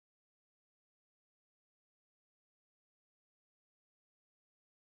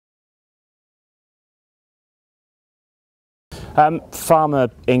Farmer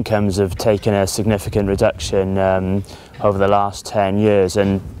incomes have taken a significant reduction over the last 10 years,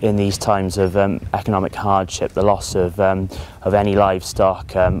 and in these times of economic hardship, the loss of any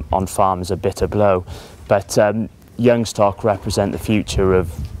livestock on farm is a bitter blow. But young stock represent the future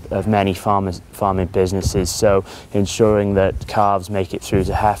of many farming businesses, so ensuring that calves make it through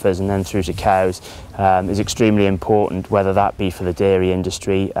to heifers and then through to cows is extremely important, whether that be for the dairy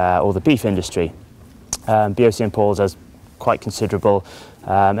industry or the beef industry. BOCM Pauls has quite considerable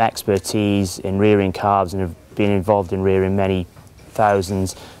expertise in rearing calves and have been involved in rearing many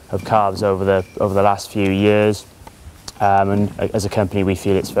thousands of calves over the last few years. And as a company, we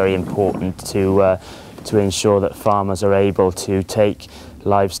feel it's very important to ensure that farmers are able to take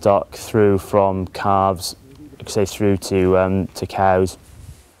livestock through from calves, say through to cows.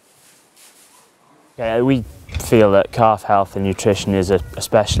 We feel that calf health and nutrition is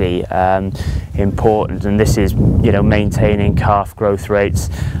especially important, and this is, maintaining calf growth rates,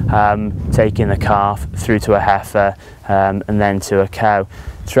 taking the calf through to a heifer and then to a cow.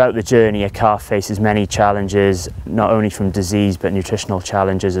 Throughout the journey, a calf faces many challenges, not only from disease but nutritional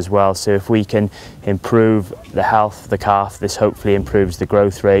challenges as well. So if we can improve the health of the calf, this hopefully improves the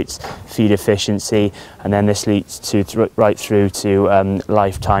growth rates, feed efficiency, and then this leads to right through to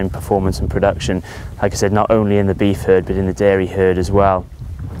lifetime performance and production. Like I said, not only in the beef herd but in the dairy herd as well.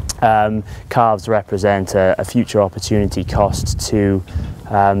 Calves represent a future opportunity cost to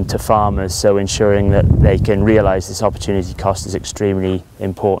farmers, so ensuring that they can realise this opportunity cost is extremely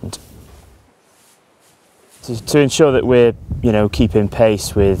important. To ensure that we're keeping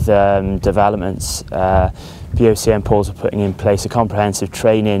pace with developments, BOCM Pauls are putting in place a comprehensive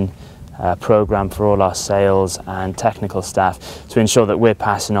training programme for all our sales and technical staff to ensure that we're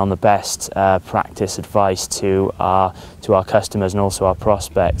passing on the best practice advice to our customers and also our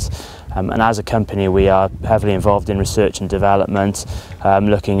prospects. And as a company, we are heavily involved in research and development,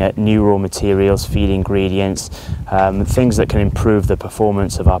 looking at new raw materials, feed ingredients, things that can improve the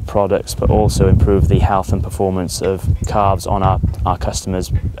performance of our products but also improve the health and performance of calves on our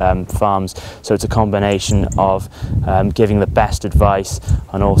customers' farms. So it's a combination of giving the best advice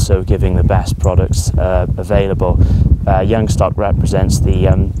and also giving the best products available. Youngstock represents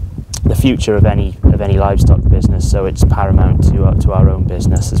the future of any livestock business, so it's paramount to our own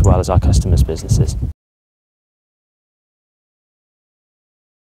business as well as our customers' businesses.